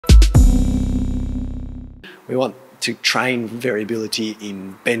we want to train variability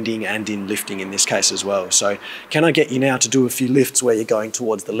in bending and in lifting in this case as well. So can I get you now to do a few lifts where you're going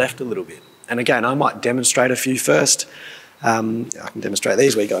towards the left a little bit? And again, I might demonstrate a few first. I can demonstrate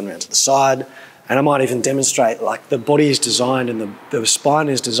these where you're going around to the side. And I might even demonstrate, like, the body is designed and the spine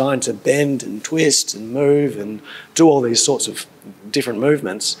is designed to bend and twist and move and do all these sorts of different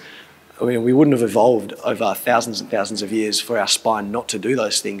movements. I mean, we wouldn't have evolved over thousands and thousands of years for our spine not to do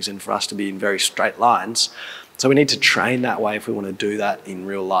those things and for us to be in very straight lines. So we need to train that way if we want to do that in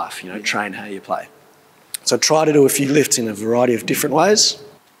real life, you know, train how you play. So try to do a few lifts in a variety of different ways.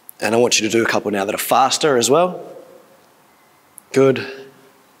 And I want you to do a couple now that are faster as well. Good.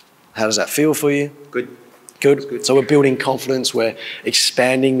 How does that feel for you? Good. Good. Good. So we're building confidence, we're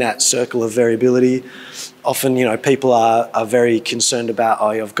expanding that circle of variability. Often, you know, people are very concerned about, oh,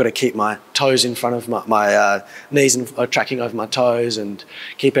 I've got to keep my toes in front of my knees and tracking over my toes and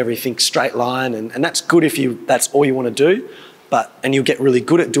keep everything straight line. And that's good if that's all you want to do, and you'll get really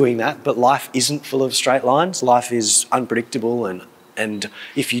good at doing that, but life isn't full of straight lines. Life is unpredictable, and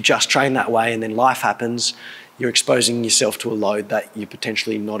if you just train that way and then life happens, you're exposing yourself to a load that you're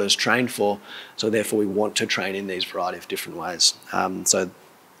potentially not as trained for. So therefore we want to train in these variety of different ways. So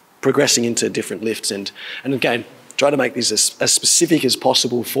progressing into different lifts and again, try to make this as specific as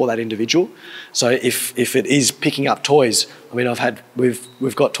possible for that individual. So if it is picking up toys, I mean,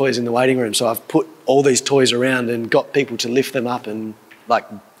 we've got toys in the waiting room, so I've put all these toys around and got people to lift them up and like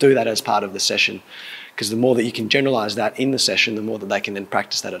do that as part of the session. Because the more that you can generalize that in the session, the more that they can then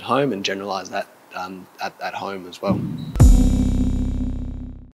practice that at home and generalize that at home as well.